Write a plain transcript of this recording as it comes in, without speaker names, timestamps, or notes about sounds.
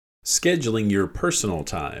Scheduling your personal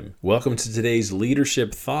time. Welcome to today's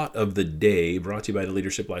leadership thought of the day, brought to you by the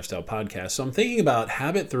Leadership Lifestyle Podcast. So I'm thinking about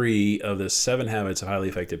habit 3 of the 7 habits of highly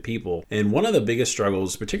effective people. And one of the biggest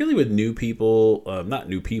struggles, particularly with new people, not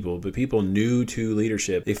new people, but people new to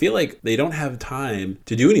leadership, they feel like they don't have time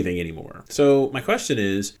to do anything anymore. So my question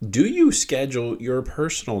is, do you schedule your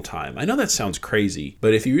personal time? I know that sounds crazy,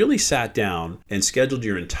 but if you really sat down and scheduled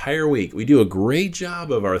your entire week, we do a great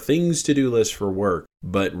job of our things to do list for work,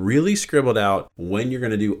 but really scribbled out when you're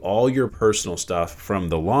going to do all your personal stuff, from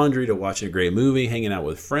the laundry to watching a great movie, hanging out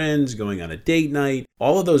with friends, going on a date night,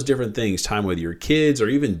 all of those different things, time with your kids, or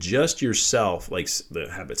even just yourself, like the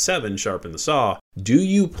habit 7, sharpen the saw. Do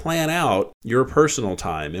you plan out your personal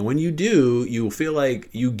time? And when you do, you'll feel like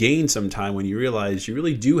you gain some time when you realize you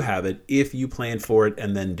really do have it if you plan for it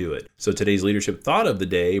and then do it. So today's leadership thought of the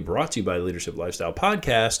day, brought to you by the Leadership Lifestyle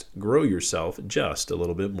Podcast, grow yourself just a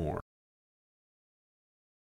little bit more.